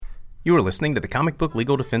You are listening to the Comic Book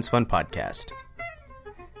Legal Defense Fund podcast.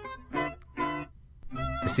 The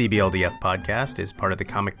CBLDF podcast is part of the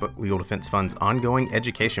Comic Book Legal Defense Fund's ongoing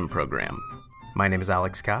education program. My name is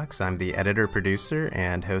Alex Cox. I'm the editor, producer,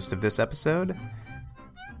 and host of this episode.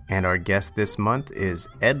 And our guest this month is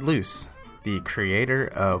Ed LUCE, the creator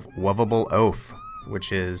of Lovable Oaf,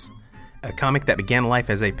 which is a comic that began life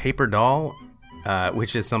as a paper doll,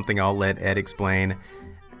 which is something I'll let Ed explain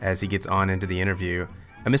as he gets on into the interview.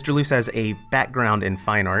 Mr. LUCE has a background in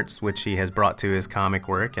fine arts, which he has brought to his comic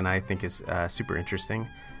work, and I think is super interesting.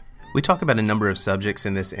 We talk about a number of subjects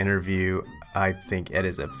in this interview. I think Ed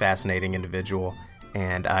is a fascinating individual,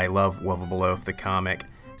 and I love Lovable Oaf, the comic.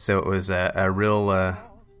 So it was a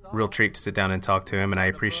real treat to sit down and talk to him, and I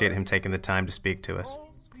appreciate him taking the time to speak to us.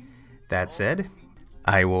 That said,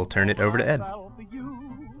 I will turn it over to Ed.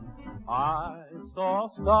 I saw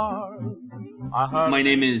stars. My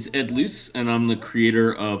name is Ed LUCE, and I'm the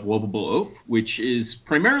creator of Lovable Oaf, which is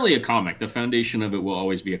primarily a comic. The foundation of it will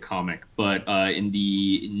always be a comic, but in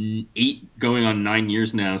the 8 going on 9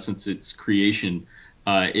 years now since its creation,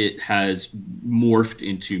 it has morphed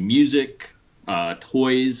into music,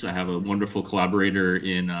 toys. I have a wonderful collaborator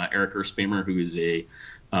in Eric Erspamer, who is a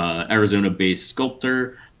Arizona-based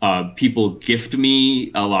sculptor. People gift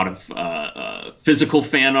me a lot of physical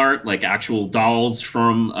fan art, like actual dolls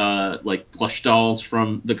from, like plush dolls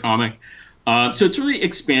from the comic. So it's really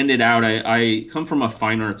expanded out. I come from a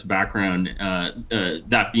fine arts background,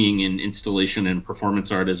 that being in installation and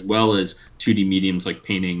performance art, as well as 2D mediums like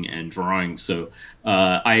painting and drawing. So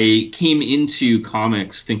I came into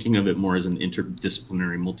comics thinking of it more as an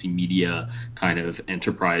interdisciplinary multimedia kind of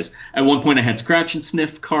enterprise. At one point I had scratch and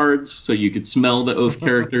sniff cards so you could smell the Oaf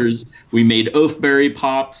characters. We made Oafberry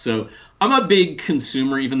Pop. So I'm a big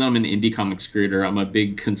consumer, even though I'm an indie comics creator. I'm a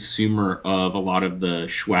big consumer of a lot of the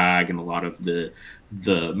swag and a lot of the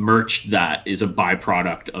merch that is a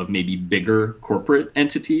byproduct of maybe bigger corporate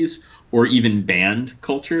entities or even band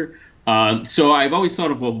culture. So I've always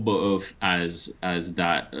thought of Lovable Oaf as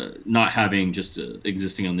that, not having just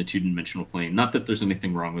existing on the two-dimensional plane. Not that there's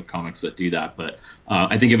anything wrong with comics that do that, but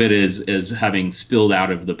I think of it as having spilled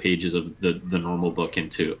out of the pages of the normal book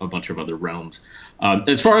into a bunch of other realms.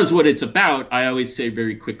 As far as what it's about, I always say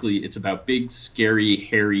very quickly, it's about big, scary,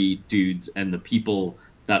 hairy dudes and the people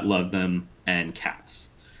that love them and cats.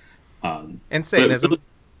 And Satanism.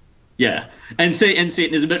 Yeah, and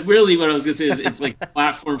Satanism. But really what I was going to say is it's like a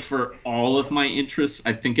platform for all of my interests.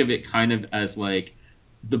 I think of it kind of as like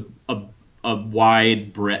a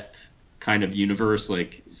wide breadth kind of universe,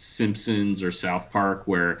 like Simpsons or South Park,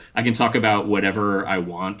 where I can talk about whatever I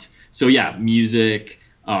want. So yeah, music,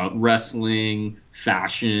 wrestling,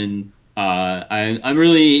 fashion. I'm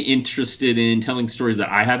really interested in telling stories that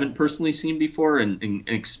I haven't personally seen before, and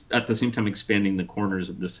at the same time expanding the corners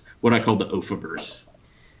of this, what I call the Oafiverse.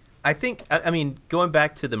 I think, I mean, going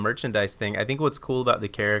back to the merchandise thing, I think what's cool about the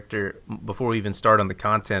character, before we even start on the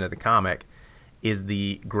content of the comic, is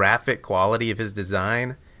the graphic quality of his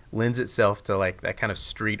design lends itself to like that kind of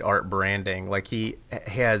street art branding. Like he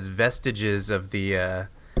has vestiges of the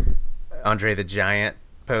Andre the Giant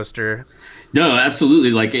poster. No,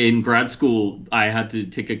 absolutely. Like in grad school, I had to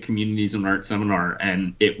take a communities and art seminar,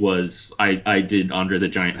 and it was, I did Andre the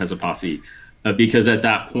Giant has a posse. Because at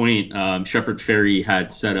that point, Shepard Fairey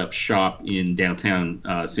had set up shop in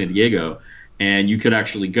downtown San Diego, and you could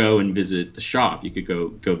actually go and visit the shop. You could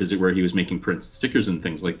go visit where he was making prints and stickers and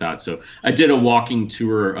things like that. So I did a walking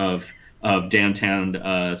tour of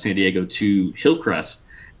downtown San Diego to Hillcrest,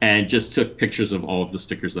 and just took pictures of all of the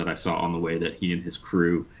stickers that I saw on the way that he and his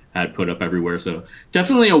crew had put up everywhere. So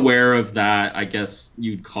definitely aware of that. I guess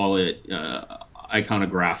you'd call it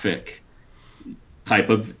iconographic type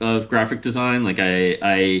of graphic design. Like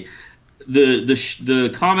the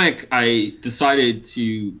comic I decided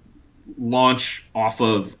to launch off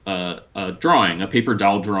of a drawing, a paper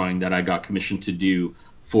doll drawing that I got commissioned to do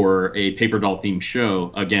for a paper doll themed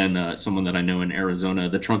show. Again, someone that I know in Arizona.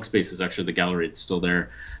 The trunk space is actually the gallery. It's still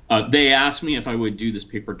there. They asked me if I would do this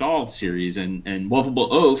paper doll series, and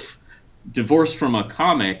Lovable Oaf, divorced from a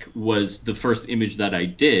comic, was the first image that I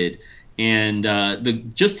did. And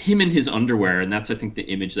just him in his underwear, and that's, I think, the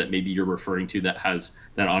image that maybe you're referring to that has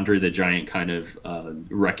that Andre the Giant kind of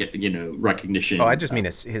recognition. Oh, I just mean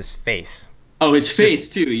his face. Oh, his face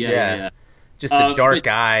too. Yeah. Just the dark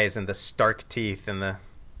eyes and the stark teeth and the.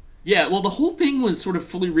 Yeah, well, the whole thing was sort of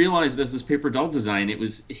fully realized as this paper doll design. It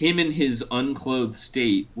was him in his unclothed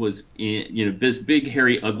state was, this big,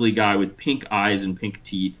 hairy, ugly guy with pink eyes and pink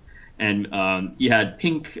teeth. And he had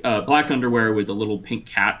black underwear with a little pink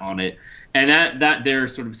cat on it. And that there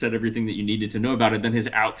sort of said everything that you needed to know about it. Then his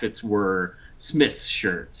outfits were Smith's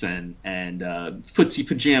shirts and footsie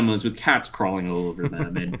pajamas with cats crawling all over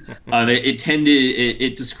them, and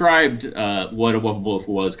it described what a Wuffle Wolf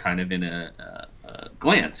was kind of in a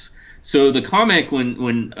glance. So the comic,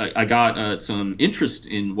 when I got some interest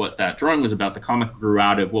in what that drawing was about, the comic grew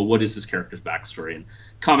out of, well, what is this character's backstory? And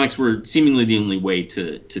comics were seemingly the only way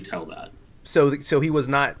to tell that. So he was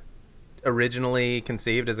not originally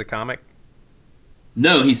conceived as a comic?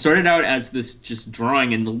 No, he started out as this just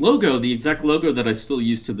drawing, and the logo, the exact logo that I still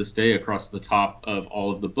use to this day across the top of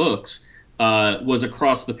all of the books, was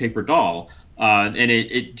across the paper doll. And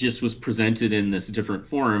it just was presented in this different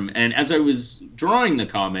form. And as I was drawing the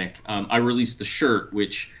comic, I released the shirt,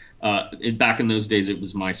 which back in those days, it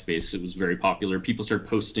was MySpace. It was very popular. People started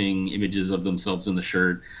posting images of themselves in the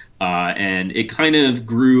shirt. And it kind of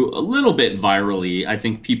grew a little bit virally. I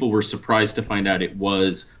think people were surprised to find out it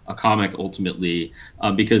was a comic ultimately,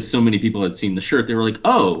 because so many people had seen the shirt. They were like,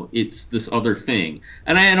 oh, it's this other thing.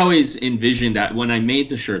 And I had always envisioned that when I made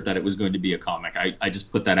the shirt that it was going to be a comic. I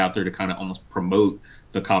just put that out there to kind of almost promote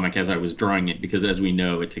the comic as I was drawing it, because as we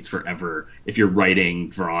know, it takes forever if you're writing,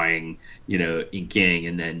 drawing, inking,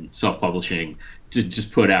 and then self-publishing to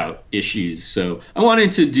just put out issues. So I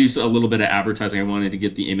wanted to do a little bit of advertising. I wanted to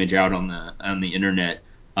get the image out on the internet,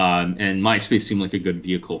 and MySpace seemed like a good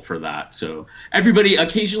vehicle for that. So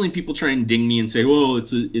occasionally people try and ding me and say, well,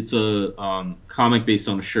 it's a comic based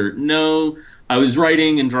on a shirt. No, I was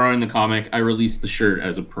writing and drawing the comic. I released the shirt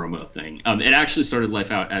as a promo thing. It actually started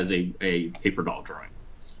life out as a paper doll drawing.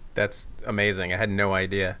 That's amazing. I had no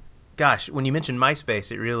idea. Gosh, when you mentioned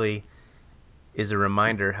MySpace, it really is a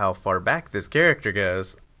reminder how far back this character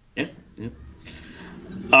goes. Yeah.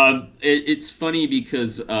 It's funny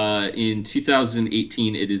because in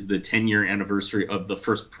 2018, it is the 10-year anniversary of the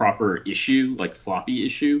first proper issue, like floppy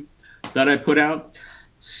issue, that I put out.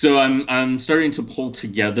 So I'm starting to pull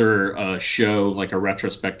together a show, like a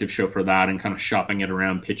retrospective show for that, and kind of shopping it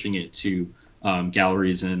around, pitching it to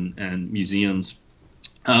galleries and museums.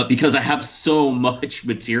 Because I have so much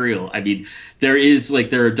material. I mean, there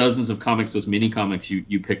are dozens of comics. Those mini comics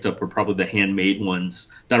you picked up were probably the handmade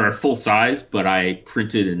ones that are full size, but I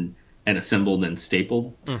printed and assembled and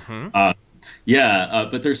stapled. Mm-hmm.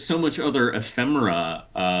 But there's so much other ephemera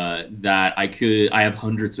that I have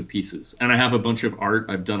hundreds of pieces, and I have a bunch of art.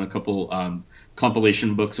 I've done a couple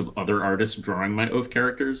compilation books of other artists drawing my Oath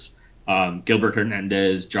characters: Gilbert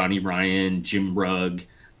Hernandez, Johnny Ryan, Jim Rugg,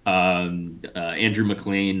 Andrew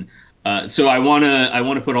McLean. So I want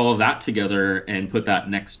to put all of that together and put that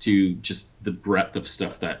next to just the breadth of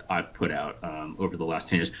stuff that I've put out over the last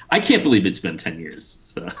 10 years. I can't believe it's been 10 years.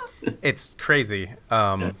 So. It's crazy.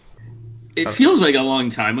 Yeah. It feels like a long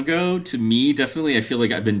time ago to me. Definitely, I feel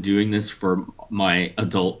like I've been doing this for my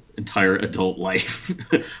entire adult life.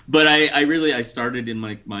 But I started in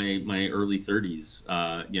my early 30s.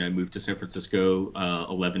 I moved to San Francisco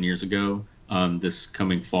 11 years ago. This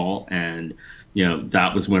coming fall, and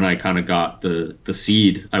that was when I kind of got the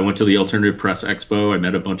seed. I went to the Alternative Press Expo. I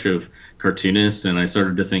met a bunch of cartoonists, and I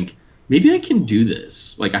started to think, maybe I can do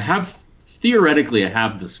this. Like, theoretically I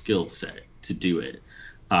have the skill set to do it,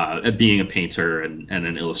 at being a painter and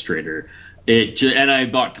an illustrator. And I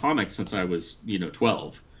bought comics since I was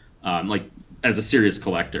 12, like as a serious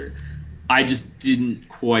collector. I just didn't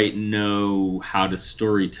quite know how to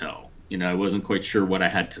storytell. I wasn't quite sure what I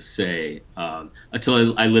had to say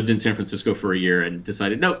until I lived in San Francisco for a year and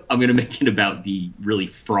decided, no, I'm going to make it about the really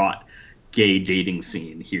fraught gay dating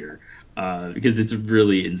scene here, because it's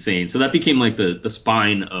really insane. So that became like the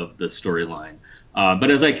spine of the storyline.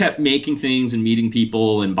 But as I kept making things and meeting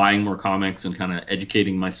people and buying more comics and kind of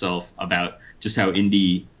educating myself about just how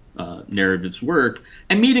indie narratives work,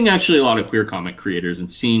 and meeting actually a lot of queer comic creators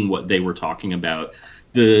and seeing what they were talking about,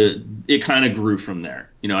 it kind of grew from there.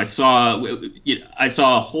 I saw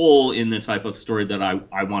a hole in the type of story that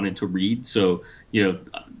I wanted to read. So,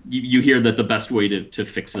 you hear that the best way to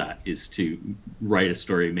fix that is to write a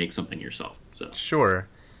story, make something yourself. So sure.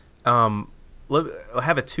 I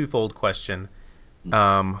have a twofold question.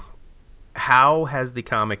 How has the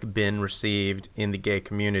comic been received in the gay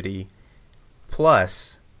community?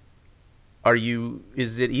 Plus,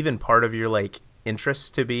 is it even part of your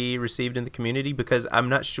interest to be received in the community? Because I'm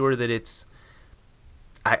not sure that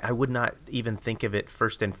I would not even think of it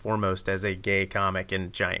first and foremost as a gay comic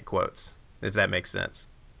in giant quotes, if that makes sense.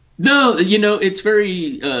 No, it's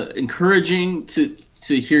very encouraging to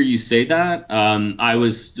hear you say that. I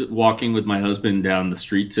was walking with my husband down the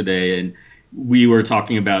street today, and we were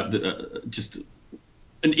talking about just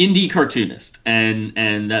an indie cartoonist,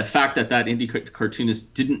 and the fact that indie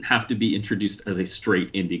cartoonist didn't have to be introduced as a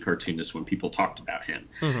straight indie cartoonist when people talked about him,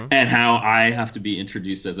 and how I have to be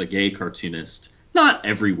introduced as a gay cartoonist, not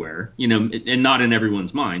everywhere, and not in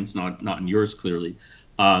everyone's minds, not in yours clearly,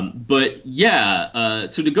 but yeah.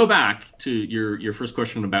 So to go back to your first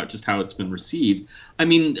question about just how it's been received, I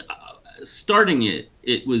mean, starting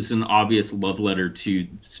it was an obvious love letter to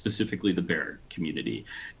specifically the bear community,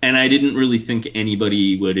 and I didn't really think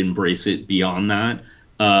anybody would embrace it beyond that.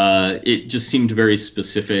 It just seemed very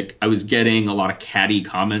specific. I was getting a lot of catty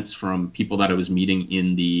comments from people that I was meeting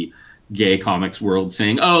in the gay comics world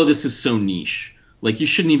saying, "Oh, this is so niche. Like, you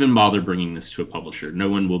shouldn't even bother bringing this to a publisher. No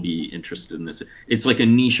one will be interested in this. It's like a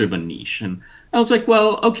niche of a niche." And I was like,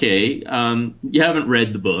 well, okay, you haven't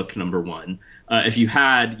read the book, number one. If you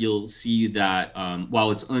had, you'll see that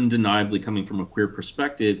while it's undeniably coming from a queer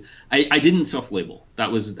perspective, I didn't self-label.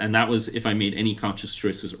 That was if I made any conscious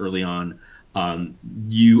choices early on.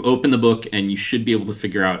 You open the book and you should be able to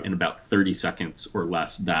figure out in about 30 seconds or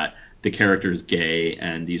less that the character is gay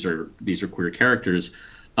and these are queer characters.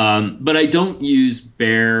 But I don't use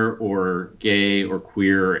bear or gay or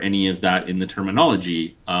queer or any of that in the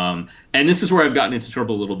terminology. And this is where I've gotten into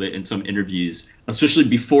trouble a little bit in some interviews, especially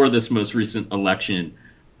before this most recent election.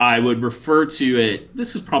 I would refer to it,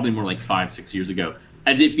 this is probably more like 5-6 years ago,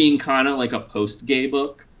 as it being kind of like a post-gay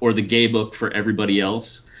book or the gay book for everybody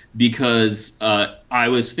else, because I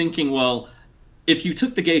was thinking, well, if you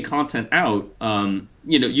took the gay content out,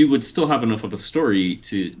 you would still have enough of a story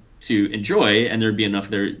to enjoy, and there'd be enough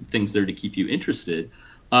things there to keep you interested.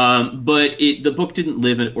 But the book didn't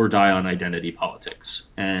live or die on identity politics,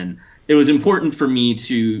 and it was important for me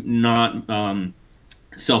to not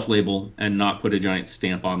self-label and not put a giant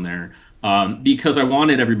stamp on there, because I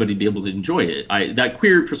wanted everybody to be able to enjoy it. That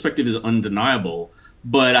queer perspective is undeniable,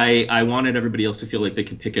 but I wanted everybody else to feel like they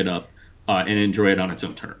could pick it up and enjoy it on its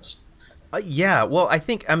own terms. Yeah, well,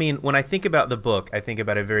 I mean, when I think about the book, I think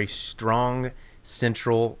about a very strong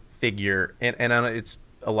central figure, and it's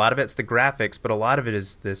a lot of it's the graphics, but a lot of it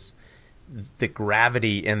is the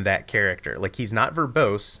gravity in that character. Like, he's not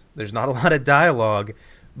verbose, there's not a lot of dialogue,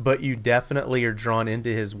 but you definitely are drawn into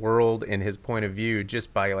his world and his point of view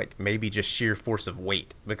just by, like, maybe just sheer force of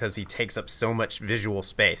weight, because he takes up so much visual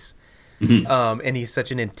space. And he's such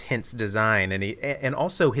an intense design, and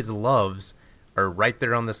also his loves are right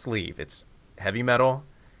there on the sleeve. It's heavy metal,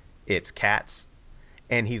 it's cats,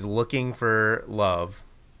 and he's looking for love.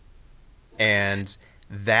 And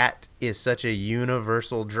that is such a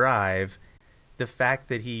universal drive. The fact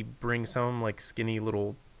that he brings home like skinny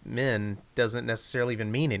little men doesn't necessarily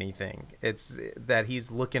even mean anything. It's that he's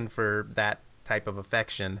looking for that type of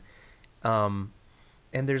affection. And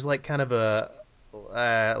there's like kind of a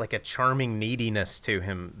charming neediness to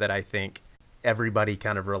him that I think everybody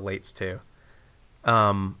kind of relates to.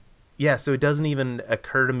 Yeah, so it doesn't even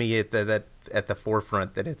occur to me at the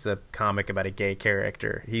forefront that it's a comic about a gay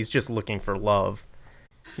character. He's just looking for love.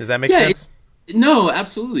 Does that make sense? No,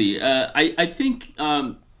 absolutely. I think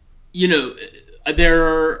I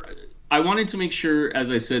wanted to make sure, as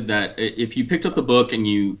I said, that if you picked up the book and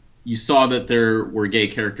you saw that there were gay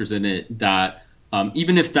characters in it, that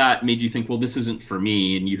even if that made you think, well, this isn't for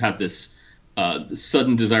me, and you had this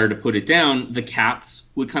sudden desire to put it down, the cats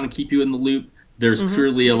would kind of keep you in the loop. There's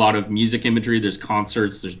clearly a lot of music imagery. There's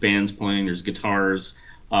concerts, there's bands playing, there's guitars.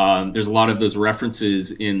 There's a lot of those references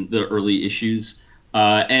in the early issues.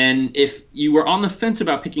 And if you were on the fence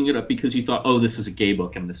about picking it up because you thought, oh, this is a gay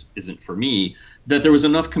book and this isn't for me, that there was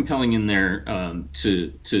enough compelling in there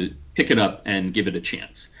to pick it up and give it a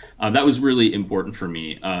chance. That was really important for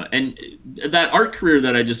me. And that art career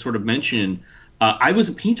that I just sort of mentioned, I was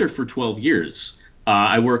a painter for 12 years.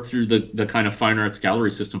 I worked through the kind of fine arts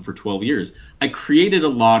gallery system for 12 years. I created a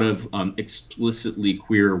lot of explicitly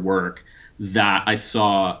queer work that I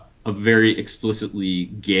saw a very explicitly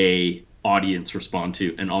gay audience respond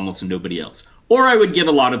to, and almost nobody else. Or I would get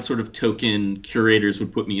a lot of sort of token curators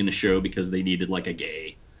would put me in a show because they needed like a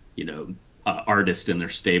gay, artist in their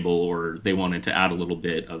stable, or they wanted to add a little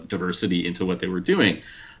bit of diversity into what they were doing.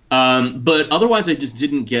 But otherwise, I just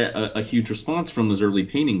didn't get a huge response from those early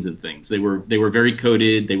paintings and things. They were very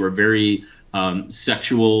coded. They were very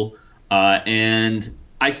sexual. And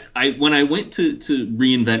I when I went to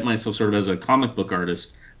reinvent myself sort of as a comic book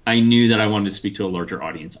artist, I knew that I wanted to speak to a larger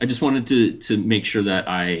audience. I just wanted to make sure that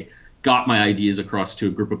I got my ideas across to a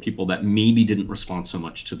group of people that maybe didn't respond so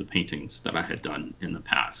much to the paintings that I had done in the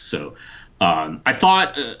past. So I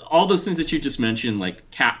thought all those things that you just mentioned, like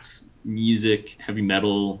cats, music, heavy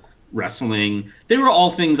metal, wrestling. They were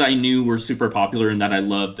all things I knew were super popular and that I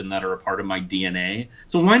loved and that are a part of my DNA.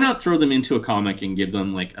 So why not throw them into a comic and give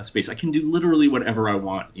them like a space? I can do literally whatever I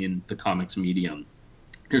want in the comics medium.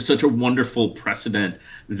 There's such a wonderful precedent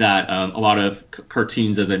that a lot of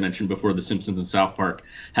cartoons, as I mentioned before, The Simpsons and South Park,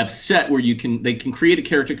 have set where they can create a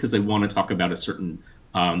character because they want to talk about a certain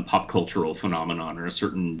pop cultural phenomenon or a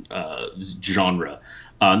certain genre.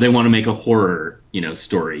 They want to make a horror,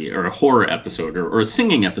 story or a horror episode or a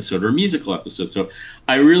singing episode or a musical episode. So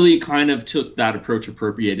I really kind of took that approach,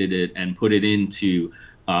 appropriated it, and put it into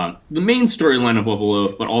the main storyline of Wobble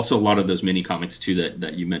Oaf, but also a lot of those mini comics too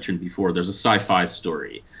that you mentioned before. There's a sci-fi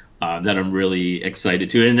story that I'm really excited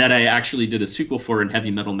to, and that I actually did a sequel for in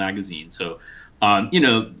Heavy Metal magazine. So,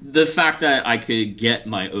 the fact that I could get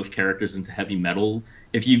my Oaf characters into heavy metal,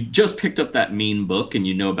 if you just picked up that main book and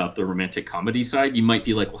you know about the romantic comedy side, you might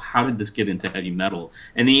be like, well, how did this get into heavy metal?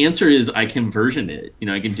 And the answer is I can version it.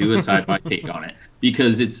 I can do a sci-fi take on it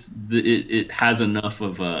because it has enough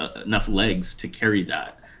legs to carry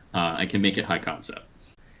that. I can make it high concept.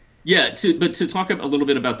 Yeah, but to talk a little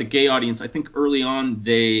bit about the gay audience, I think early on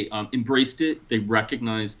they embraced it. They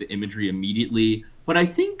recognized the imagery immediately. But I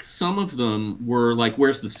think some of them were like,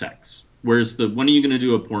 where's the sex? When are you going to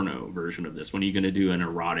do a porno version of this? When are you going to do an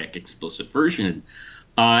erotic, explicit version?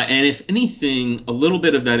 And if anything, a little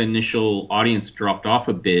bit of that initial audience dropped off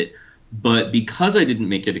a bit. But because I didn't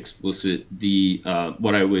make it explicit,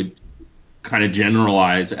 what I would kind of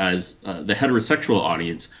generalize as the heterosexual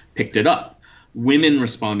audience picked it up. Women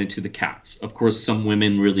responded to the cats. Of course, some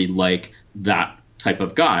women really like that type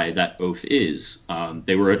of guy that Oaf is.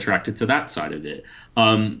 They were attracted to that side of it.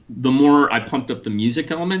 The more I pumped up the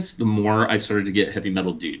music elements, the more I started to get heavy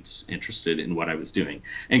metal dudes interested in what I was doing.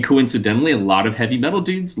 And coincidentally, a lot of heavy metal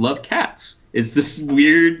dudes love cats. It's this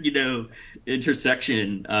weird,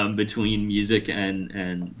 intersection between music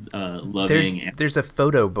and loving. There's a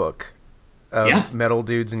photo book of metal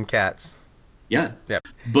dudes and cats. Yeah. Yep.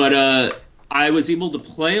 But I was able to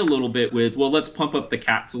play a little bit with, let's pump up the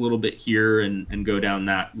cats a little bit here and go down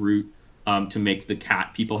that route to make the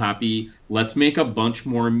cat people happy. Let's make a bunch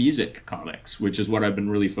more music comics, which is what I've been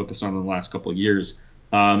really focused on in the last couple of years,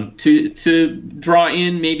 to draw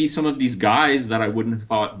in maybe some of these guys that I wouldn't have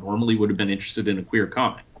thought normally would have been interested in a queer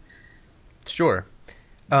comic. Sure.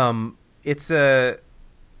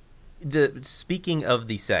 Speaking of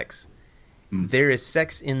the sex, there is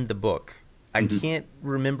sex in the book. I can't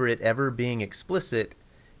remember it ever being explicit,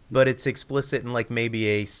 but it's explicit in like maybe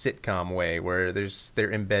a sitcom way where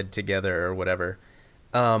they're in bed together or whatever.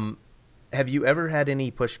 Have you ever had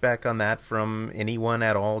any pushback on that from anyone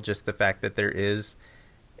at all? Just the fact that there is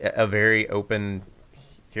a very open,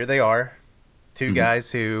 here they are, two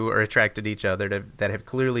guys who are attracted to each other that have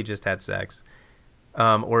clearly just had sex,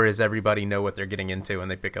 or does everybody know what they're getting into when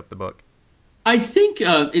they pick up the book? I think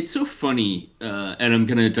it's so funny, and I'm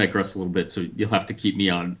going to digress a little bit, so you'll have to keep me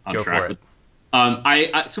on Go track. For it.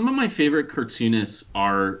 I some of my favorite cartoonists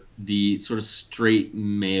are the sort of straight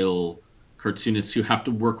male cartoonists who have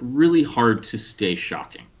to work really hard to stay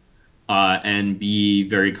shocking and be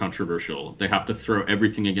very controversial. They have to throw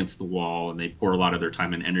everything against the wall, and they pour a lot of their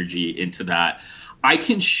time and energy into that. I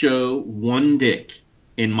can show one dick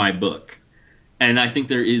in my book. And I think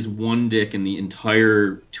there is one dick in the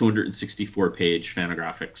entire 264-page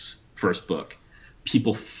Fantagraphics first book.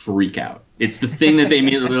 People freak out. It's the thing that they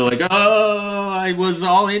mean. They're like, oh, I was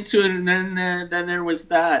all into it, and then there was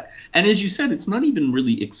that. And as you said, it's not even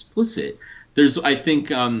really explicit. I think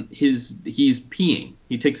he's peeing.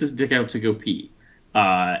 He takes his dick out to go pee,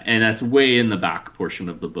 and that's way in the back portion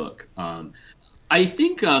of the book. I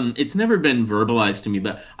think it's never been verbalized to me,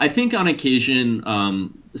 but I think on occasion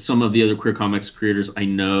some of the other queer comics creators I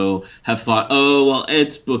know have thought, oh, well,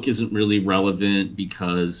 Ed's book isn't really relevant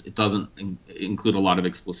because it doesn't include a lot of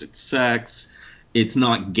explicit sex. It's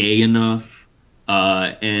not gay enough.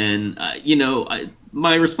 My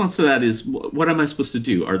response to that is, what am I supposed to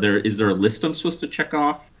do? Is there a list I'm supposed to check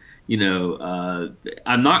off? I'm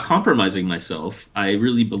not compromising myself. I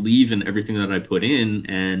really believe in everything that I put in,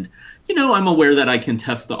 and I'm aware that I can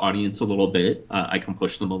test the audience a little bit. I can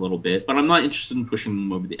push them a little bit, but I'm not interested in pushing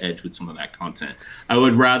them over the edge with some of that content. I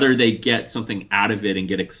would rather they get something out of it and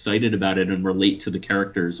get excited about it and relate to the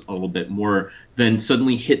characters a little bit more than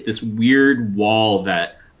suddenly hit this weird wall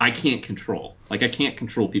that I can't control. Like, I can't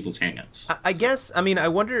control people's hangups. I guess, I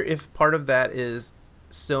wonder if part of that is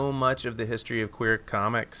so much of the history of queer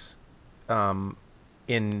comics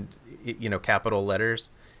in capital letters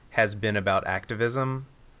has been about activism.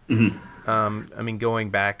 Going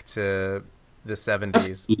back to the 70s.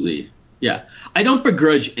 Absolutely. Yeah, I don't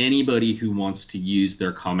begrudge anybody who wants to use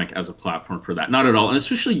their comic as a platform for that. Not at all, and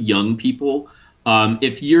especially young people.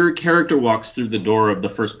 If your character walks through the door of the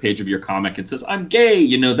first page of your comic and says, "I'm gay,"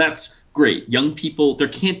 that's great. Young people, there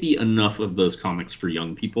can't be enough of those comics for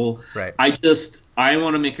young people. Right. I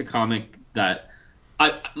want to make a comic that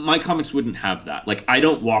my comics wouldn't have that. Like, I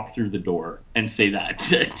don't walk through the door and say that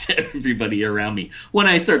to everybody around me. When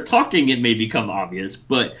I start talking, it may become obvious,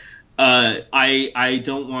 but I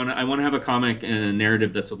don't want to. I want to have a comic and a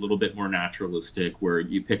narrative that's a little bit more naturalistic, where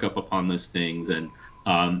you pick up upon those things and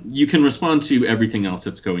you can respond to everything else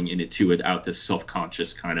that's going into it without this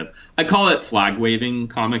self-conscious kind of. I call it flag waving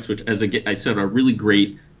comics, which, as I said, are really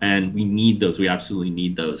great, and we need those. We absolutely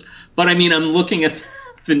need those. But I mean, I'm looking at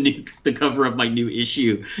the cover of my new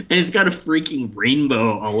issue, and it's got a freaking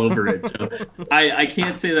rainbow all over it. So I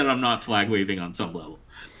can't say that I'm not flag waving on some level.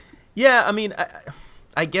 Yeah, I mean,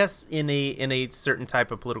 I guess in a certain type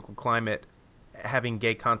of political climate, having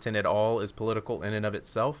gay content at all is political in and of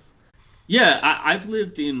itself. Yeah, I've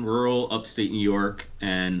lived in rural upstate New York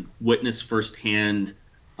and witnessed firsthand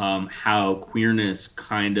how queerness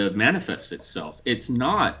kind of manifests itself. It's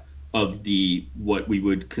not of the what we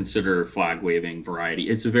would consider flag waving variety.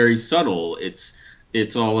 It's very subtle.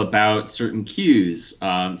 It's all about certain cues.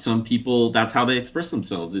 Some people, that's how they express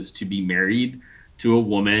themselves, is to be married to a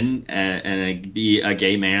woman and be a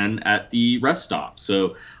gay man at the rest stop.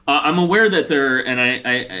 So I'm aware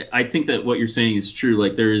that I think that what you're saying is true.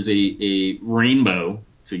 Like, there is a rainbow,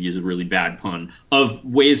 to use a really bad pun, of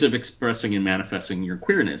ways of expressing and manifesting your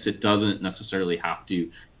queerness. It doesn't necessarily have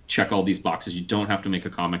to check all these boxes. You don't have to make a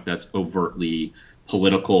comic that's overtly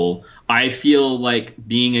political. I feel like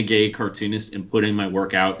being a gay cartoonist and putting my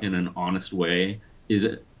work out in an honest way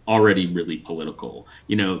is already really political.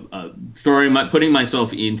 Putting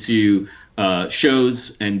myself into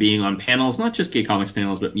shows and being on panels, not just gay comics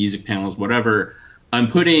panels, but music panels, whatever. I'm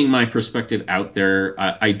putting my perspective out there.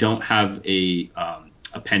 I don't have a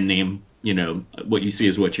pen name. What you see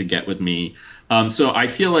is what you get with me. So I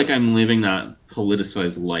feel like I'm living that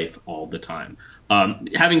politicized life all the time.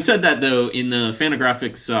 Having said that, though, in the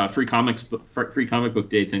Fantagraphics free comic book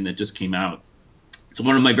day thing that just came out, it's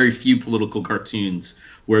one of my very few political cartoons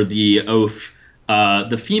where the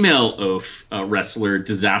female oaf wrestler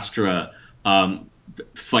Disastra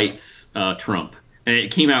fights Trump, and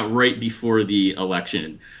it came out right before the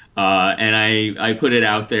election. And I put it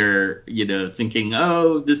out there, thinking,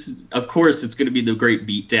 of course it's going to be the great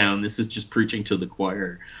beatdown. This is just preaching to the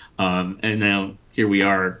choir. And now here we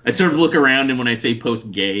are. I sort of look around, and when I say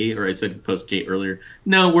post-gay, or I said post-gay earlier,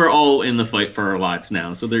 no, we're all in the fight for our lives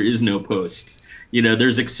now. So there is no post.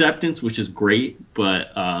 There's acceptance, which is great,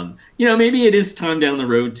 but maybe it is time down the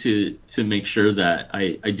road to make sure that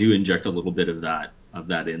I do inject a little bit of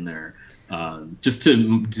that in there, just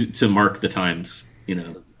to mark the times.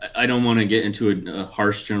 I don't want to get into a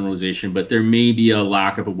harsh generalization, but there may be a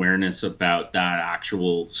lack of awareness about that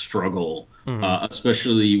actual struggle,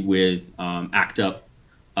 especially with ACT UP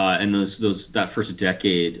and that first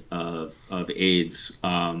decade of AIDS.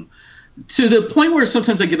 To the point where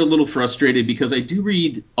sometimes I get a little frustrated, because I do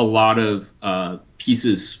read a lot of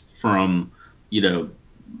pieces from,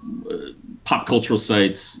 pop cultural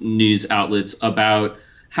sites, news outlets, about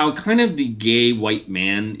how kind of the gay white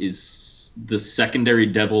man is the secondary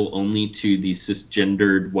devil only to the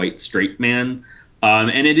cisgendered white straight man.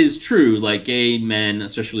 And it is true, like, gay men,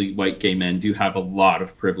 especially white gay men, do have a lot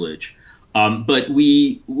of privilege. But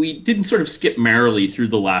we didn't sort of skip merrily through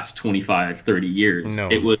the last 25, 30 years. No.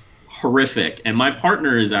 It was horrific. And my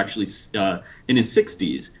partner is actually in his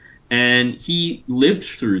 60s, and he lived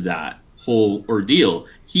through that whole ordeal.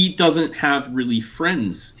 He doesn't have really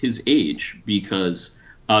friends his age because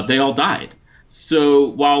they all died. So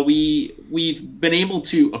while we've been able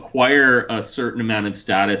to acquire a certain amount of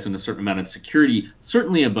status and a certain amount of security,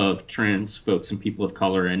 certainly above trans folks and people of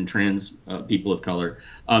color and trans people of color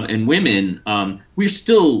and women, we're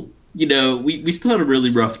still, we still had a really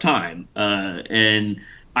rough time. And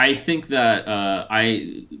I think that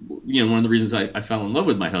one of the reasons I fell in love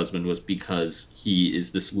with my husband was because he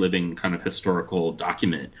is this living kind of historical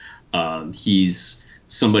document. He's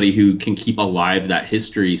somebody who can keep alive that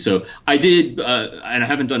history. So I did, and I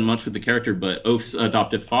haven't done much with the character, but Oaf's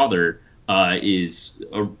adoptive father is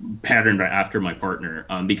patterned after my partner,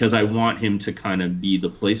 because I want him to kind of be the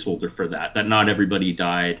placeholder for that not everybody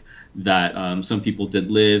died, that some people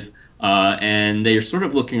did live, and they're sort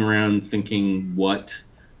of looking around thinking, what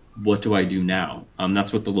what do I do now?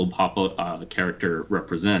 That's what the little Papa character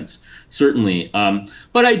represents, certainly.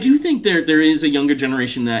 But I do think there is a younger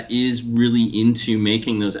generation that is really into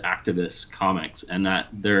making those activist comics, and that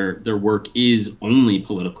their work is only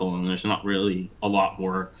political, and there's not really a lot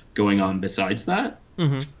more going on besides that.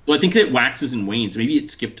 Mm-hmm. So I think it waxes and wanes. Maybe it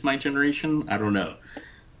skipped my generation. I don't know.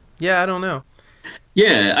 Yeah, I don't know.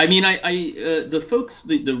 Yeah, I mean, the folks,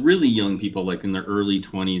 the really young people, like in their early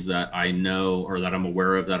 20s that I know or that I'm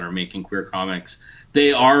aware of that are making queer comics,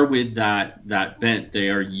 they are with that bent. They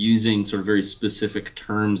are using sort of very specific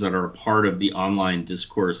terms that are a part of the online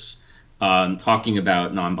discourse, talking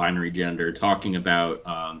about non-binary gender, talking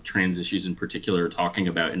about trans issues in particular, talking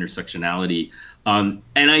about intersectionality. And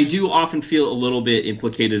I do often feel a little bit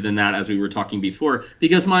implicated in that, as we were talking before,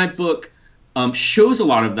 because my book shows a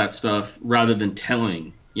lot of that stuff rather than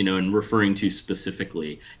telling, and referring to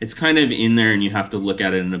specifically. It's kind of in there, and you have to look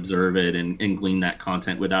at it and observe it and glean that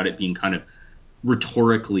content without it being kind of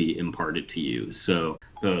rhetorically imparted to you. So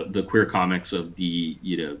the queer comics of the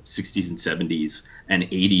 60s and 70s and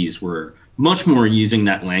 80s were much more using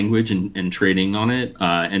that language and trading on it,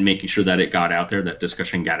 and making sure that it got out there, that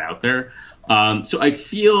discussion got out there. So I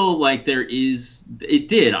feel like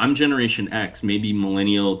I'm Generation X. Maybe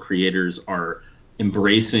millennial creators are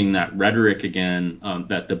embracing that rhetoric again,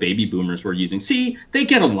 that the baby boomers were using. See, they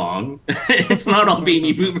get along. It's not all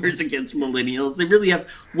baby boomers against millennials. They really have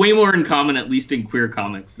way more in common, at least in queer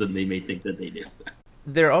comics, than they may think that they do.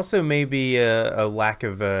 There also may be a lack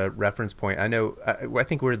of a reference point. I know, I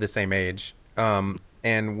think we're the same age.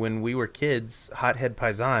 And when we were kids, Hothead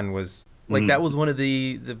Paisan was like, that was one of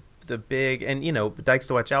the big, and Dykes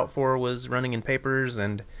to Watch Out For was running in papers,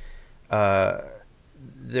 and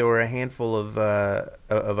there were a handful of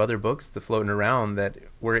other books that floating around that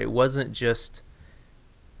where it wasn't just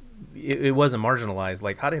it wasn't marginalized.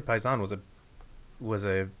 Like Hothead Paisan was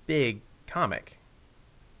a big comic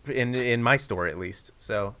in my store, at least.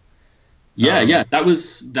 So yeah, that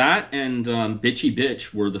was that, and Bitchy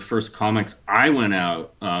Bitch were the first comics I went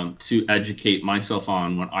out to educate myself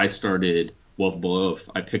on when I started Lovable Oath.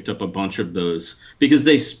 I picked up a bunch of those because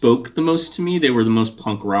they spoke the most to me. They were the most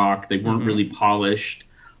punk rock. They weren't really polished.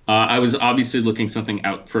 I was obviously looking something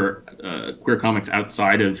out for queer comics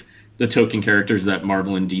outside of the token characters that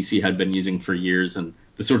Marvel and DC had been using for years, and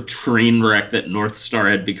the sort of train wreck that North Star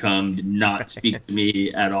had become did not speak to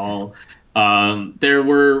me at all. There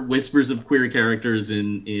were whispers of queer characters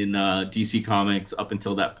in DC Comics up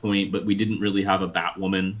until that point, but we didn't really have a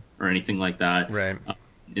Batwoman or anything like that. Right.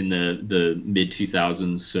 In the mid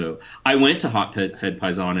 2000s. So I went to Hothead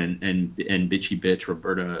Paisan and Bitchy Bitch,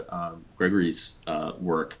 Roberta Gregory's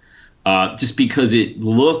work, just because it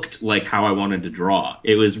looked like how I wanted to draw.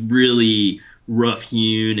 It was really rough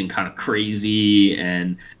hewn and kind of crazy,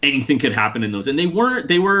 and anything could happen in those. And they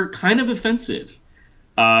were kind of offensive.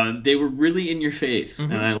 They were really in your face,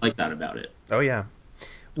 and I like that about it. Oh yeah.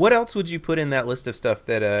 What else would you put in that list of stuff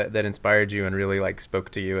that inspired you and really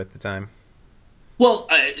spoke to you at the time? Well,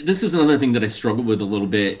 this is another thing that I struggle with a little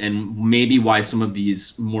bit, and maybe why some of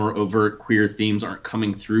these more overt queer themes aren't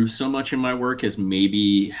coming through so much in my work, is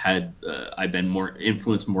maybe had I been more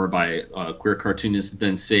influenced more by queer cartoonists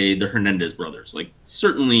than, say, the Hernandez brothers. Like,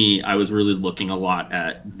 certainly I was really looking a lot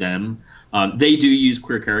at them. They do use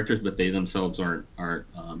queer characters, but they themselves aren't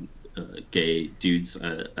gay dudes,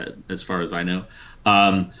 as far as I know.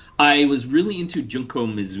 I was really into Junko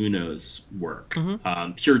Mizuno's work.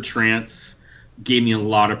 Pure Trance gave me a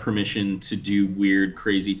lot of permission to do weird,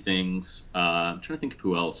 crazy things. I'm trying to think of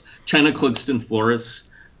who else. China Clugston Flores.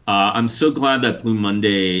 I'm so glad that Blue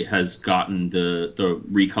Monday has gotten the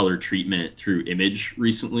recolor treatment through Image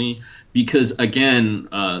recently, because, again,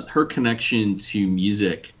 her connection to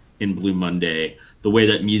music in Blue Monday, the way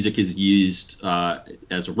that music is used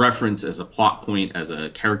as a reference, as a plot point, as a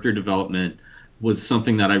character development, was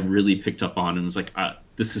something that I really picked up on and was like,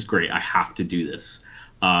 this is great. I have to do this.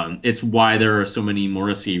 It's why there are so many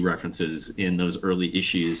Morrissey references in those early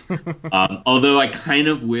issues. Although I kind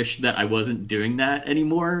of wish that I wasn't doing that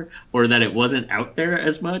anymore, or that it wasn't out there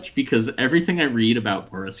as much, because everything I read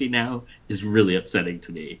about Morrissey now is really upsetting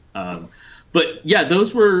to me. But yeah,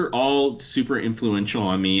 those were all super influential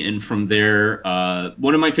on me. And from there,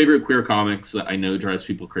 one of my favorite queer comics that I know drives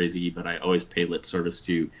people crazy, but I always pay lip service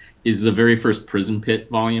to, is the very first Prison Pit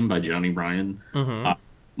volume by Johnny Bryan.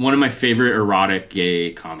 One of my favorite erotic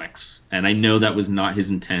gay comics. And I know that was not his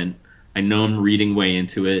intent. I know I'm reading way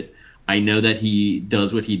into it. I know that he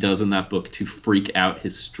does what he does in that book to freak out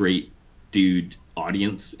his straight dude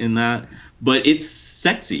audience in that, but it's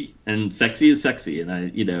sexy, and sexy is sexy. And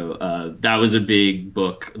that was a big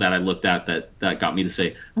book that I looked at that got me to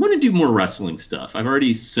say, I want to do more wrestling stuff. I've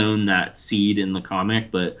already sown that seed in the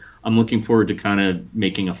comic, but I'm looking forward to kind of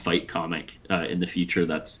making a fight comic in the future.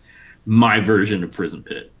 That's my version of Prison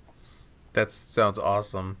Pit. That sounds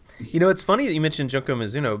awesome. It's funny that you mentioned Junko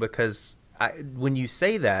Mizuno, because when you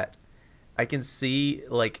say that, I can see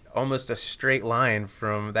like almost a straight line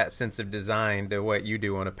from that sense of design to what you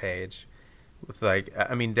do on a page, with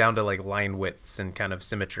down to like line widths and kind of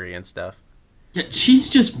symmetry and stuff. Yeah, she's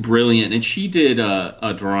just brilliant, and she did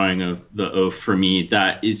a drawing of the Oaf for me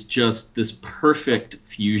that is just this perfect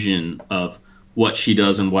fusion of what she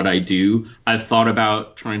does and what I do. I've thought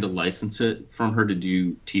about trying to license it from her to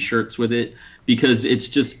do T-shirts with it, because it's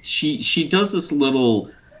just she does this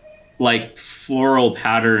little like floral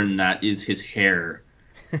pattern that is his hair.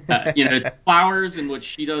 It's flowers and what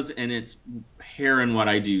she does, and it's hair and what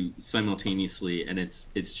I do simultaneously, and it's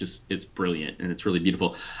brilliant, and it's really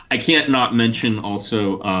beautiful. I can't not mention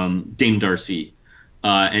also Dame Darcy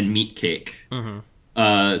and Meat Cake. Mm-hmm.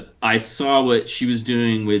 I saw what she was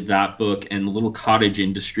doing with that book and the little cottage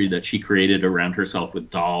industry that she created around herself with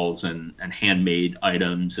dolls and handmade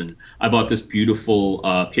items, and I bought this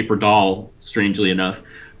beautiful paper doll, strangely enough,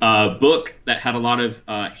 book that had a lot of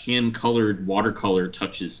hand-colored watercolor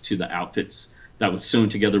touches to the outfits that was sewn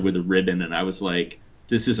together with a ribbon, and I was like,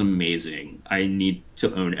 this is amazing. I need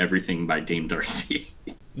to own everything by Dame Darcy.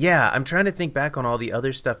 Yeah, I'm trying to think back on all the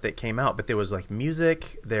other stuff that came out, but there was like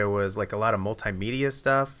music, there was like a lot of multimedia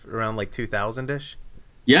stuff around like 2000-ish.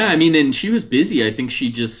 Yeah, and she was busy. I think she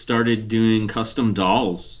just started doing custom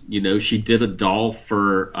dolls. She did a doll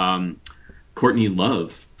for Courtney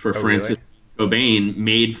Love for Francis Cobain,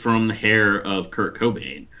 made from the hair of Kurt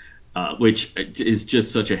Cobain, which is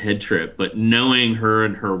just such a head trip. But knowing her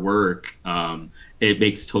and her work, it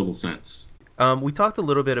makes total sense. We talked a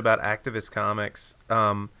little bit about activist comics.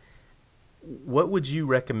 What would you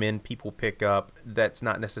recommend people pick up that's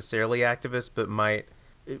not necessarily activist, but might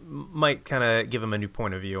kind of give them a new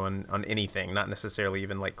point of view on anything, not necessarily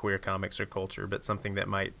even like queer comics or culture, but something that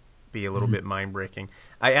might be a little bit mind-breaking?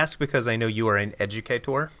 I ask because I know you are an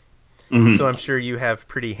educator, so I'm sure you have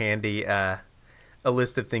pretty handy a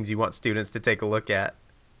list of things you want students to take a look at.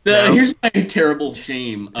 Here's my terrible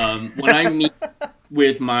shame. When I meet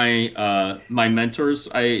with my mentors,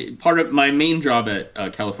 part of my main job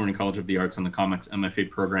at California College of the Arts and the Comics MFA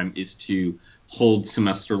program is to hold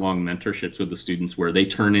semester-long mentorships with the students where they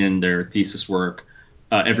turn in their thesis work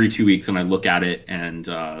every 2 weeks, and I look at it and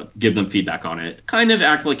give them feedback on it. Kind of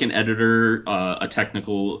act like an editor, a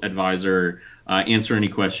technical advisor, answer any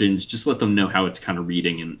questions, just let them know how it's kind of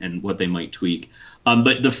reading and what they might tweak.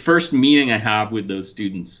 But the first meeting I have with those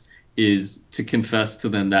students is to confess to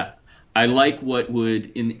them that I like what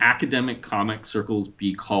would in academic comic circles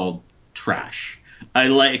be called trash. I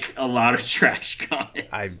like a lot of trash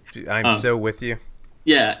comics. I'm so with you.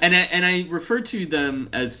 Yeah, and I refer to them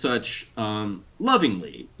as such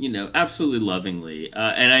lovingly, absolutely lovingly.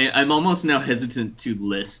 And I'm almost now hesitant to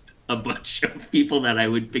list a bunch of people that I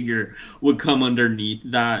would figure would come underneath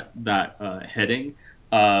that heading.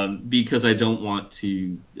 Because I don't want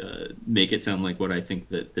to make it sound like what I think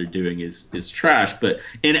that they're doing is trash. But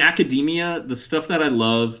in academia, the stuff that I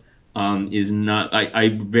love is not, I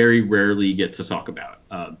very rarely get to talk about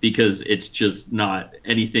because it's just not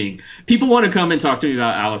anything. People want to come and talk to me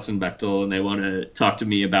about Alison Bechdel, and they want to talk to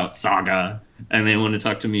me about Saga, and they want to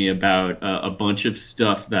talk to me about a bunch of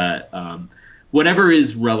stuff that whatever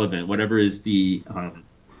is relevant, whatever is the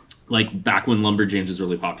like back when Lumberjanes was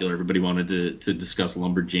really popular, everybody wanted to discuss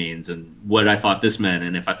Lumberjanes and what I thought this meant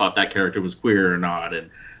and if I thought that character was queer or not. And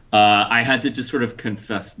I had to just sort of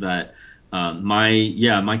confess that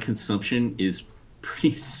my consumption is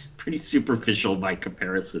pretty superficial by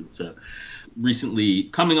comparison. So recently,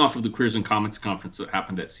 coming off of the Queers in Comics conference that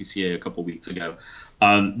happened at CCA a couple weeks ago,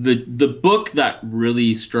 the book that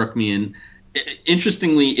really struck me, and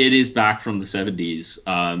interestingly, it is back from the 70s.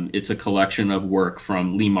 It's a collection of work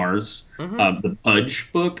from Lee Mars, the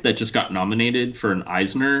Pudge book that just got nominated for an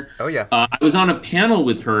Eisner. Oh, yeah. I was on a panel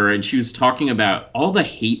with her, and she was talking about all the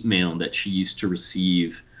hate mail that she used to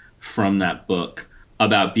receive from that book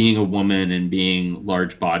about being a woman and being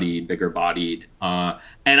large-bodied, bigger-bodied. And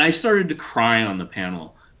I started to cry on the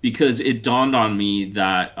panel because it dawned on me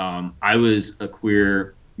that I was a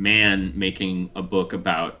queer man making a book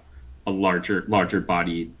about a larger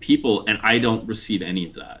bodied people, and I don't receive any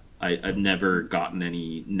of that. I've never gotten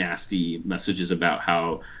any nasty messages about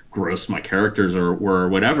how gross my characters were or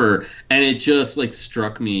whatever, and it just like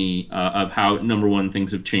struck me of how, number one,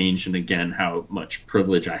 things have changed, and again how much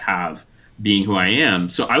privilege I have being who I am.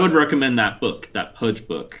 So I would recommend that book, that Pudge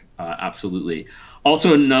book, absolutely.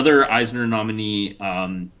 Also, another Eisner nominee.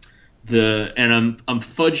 I'm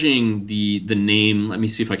fudging the name. Let me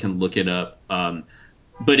see if I can look it up.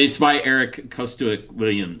 But it's by Eric Kostuik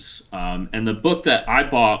Williams. And the book that I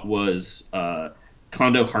bought was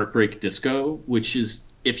Condo Heartbreak Disco, which is,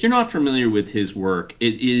 if you're not familiar with his work,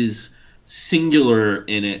 it is singular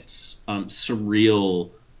in its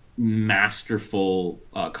surreal, masterful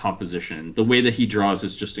composition. The way that he draws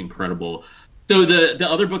is just incredible. So the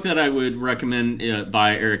other book that I would recommend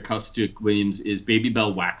by Eric Kostuik Williams is Baby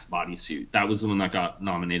Bell Wax Bodysuit. That was the one that got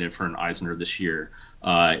nominated for an Eisner this year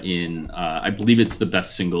I believe it's the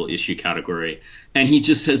best single issue category. And he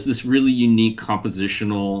just has this really unique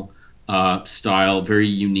compositional style, very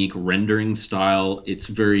unique rendering style. It's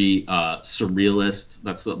very surrealist.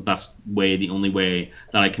 That's the best way, the only way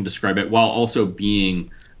that I can describe it, while also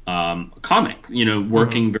being comic,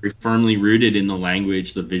 working very firmly rooted in the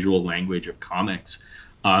language, the visual language of comics.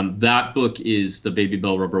 That book is the Baby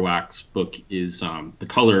Bell Rubber Wax book is the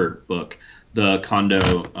color book. The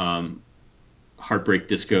Condo Heartbreak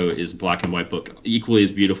Disco is black and white book, equally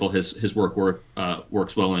as beautiful. His work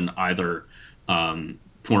works well in either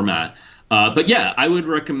format. But yeah, I would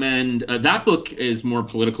recommend that book is more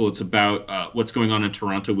political. It's about what's going on in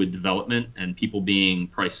Toronto with development and people being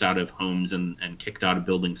priced out of homes and kicked out of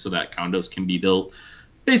buildings so that condos can be built.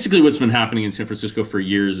 Basically what's been happening in San Francisco for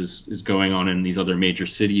years is going on in these other major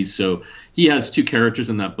cities. So he has two characters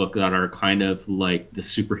in that book that are kind of like the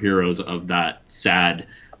superheroes of that sad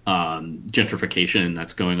gentrification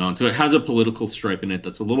that's going on. So it has a political stripe in it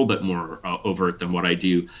that's a little bit more overt than what I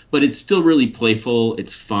do, but it's still really playful.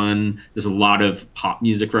 It's fun. There's a lot of pop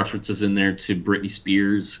music references in there to Britney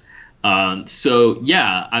Spears. So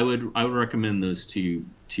yeah, I would recommend those two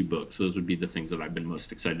books. Those would be the things that I've been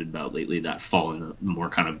most excited about lately that fall in the more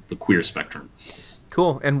kind of the queer spectrum.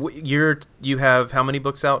 Cool. And you have how many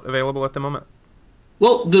books out available at the moment?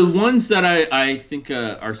 Well, the ones that I think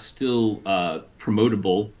are still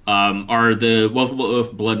promotable are the Lovable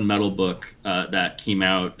Oath Blood and Metal book that came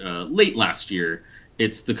out late last year.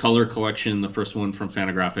 It's the color collection, the first one from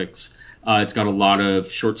Fantagraphics. It's got a lot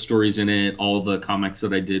of short stories in it, all the comics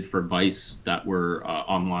that I did for Vice that were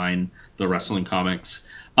online, the wrestling comics.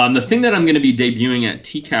 The thing that I'm going to be debuting at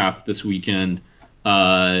TCAF this weekend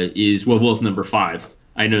is Lovable Oath number 5.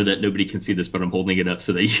 I know that nobody can see this, but I'm holding it up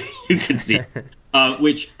so that you can see it.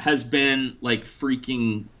 Which has been like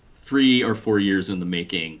freaking 3 or 4 years in the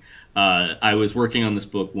making. I was working on this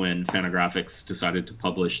book when Fantagraphics decided to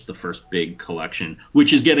publish the first big collection,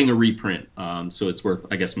 which is getting a reprint. So it's worth,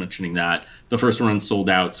 I guess, mentioning that. The first run sold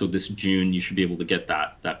out, so this June you should be able to get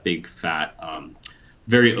that big, fat,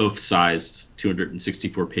 very oaf-sized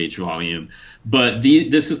 264-page volume. But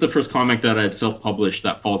this is the first comic that I've self-published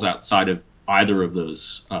that falls outside of either of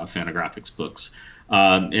those Fantagraphics books.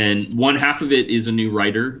 And one half of it is a new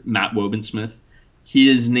writer, Matt Wobensmith.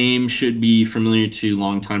 His name should be familiar to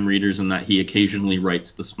longtime readers in that he occasionally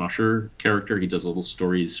writes the Smusher character. He does little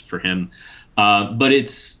stories for him. But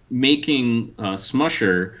it's making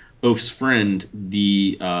Smusher, Oaf's friend,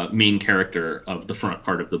 the main character of the front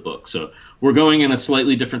part of the book. So we're going in a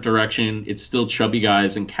slightly different direction. It's still chubby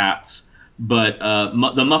guys and cats. But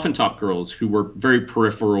the Muffin Top Girls, who were very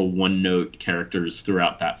peripheral one-note characters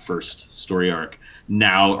throughout that first story arc,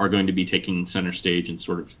 now are going to be taking center stage and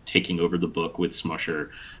sort of taking over the book with Smusher.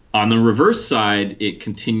 On the reverse side, it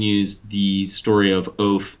continues the story of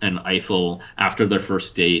Oaf and Eiffel after their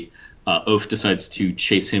first date. Oaf decides to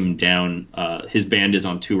chase him down. His band is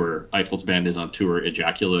on tour. Eiffel's band is on tour,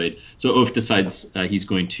 Ejaculoid. So Oaf decides he's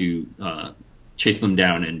going to chase them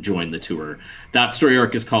down and join the tour. That story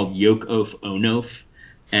arc is called Yoke Oaf Onof,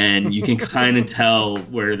 and you can kind of tell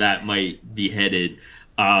where that might be headed.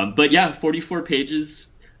 But yeah, 44 pages,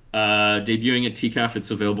 debuting at TCAF. It's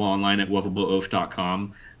available online at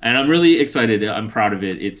lovableoaf.com. And I'm really excited. I'm proud of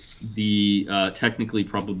it. It's the technically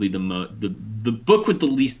probably the book with the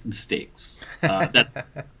least mistakes.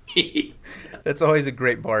 That's always a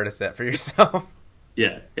great bar to set for yourself.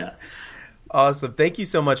 Yeah. Awesome. Thank you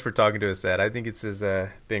so much for talking to us, Ed. I think this has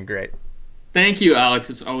been great. Thank you, Alex.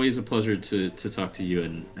 It's always a pleasure to talk to you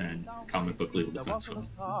and Comic Book Legal Defense Fund.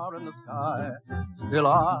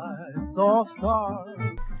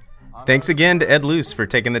 Thanks again to Ed LUCE for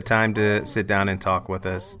taking the time to sit down and talk with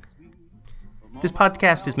us. This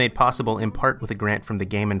podcast is made possible in part with a grant from the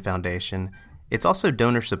Gaiman Foundation. It's also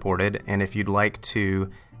donor-supported, and if you'd like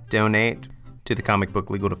to donate to the Comic Book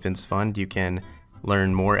Legal Defense Fund, you can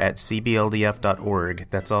learn more at CBLDF.org.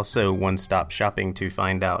 That's also one-stop shopping to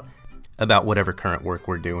find out about whatever current work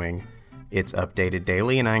we're doing. It's updated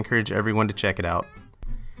daily, and I encourage everyone to check it out.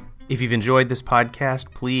 If you've enjoyed this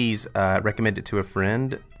podcast, please recommend it to a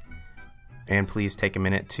friend. And please take a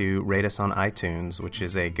minute to rate us on iTunes, which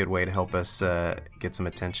is a good way to help us get some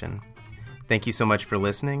attention. Thank you so much for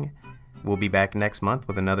listening. We'll be back next month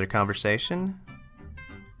with another conversation,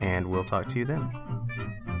 and we'll talk to you then.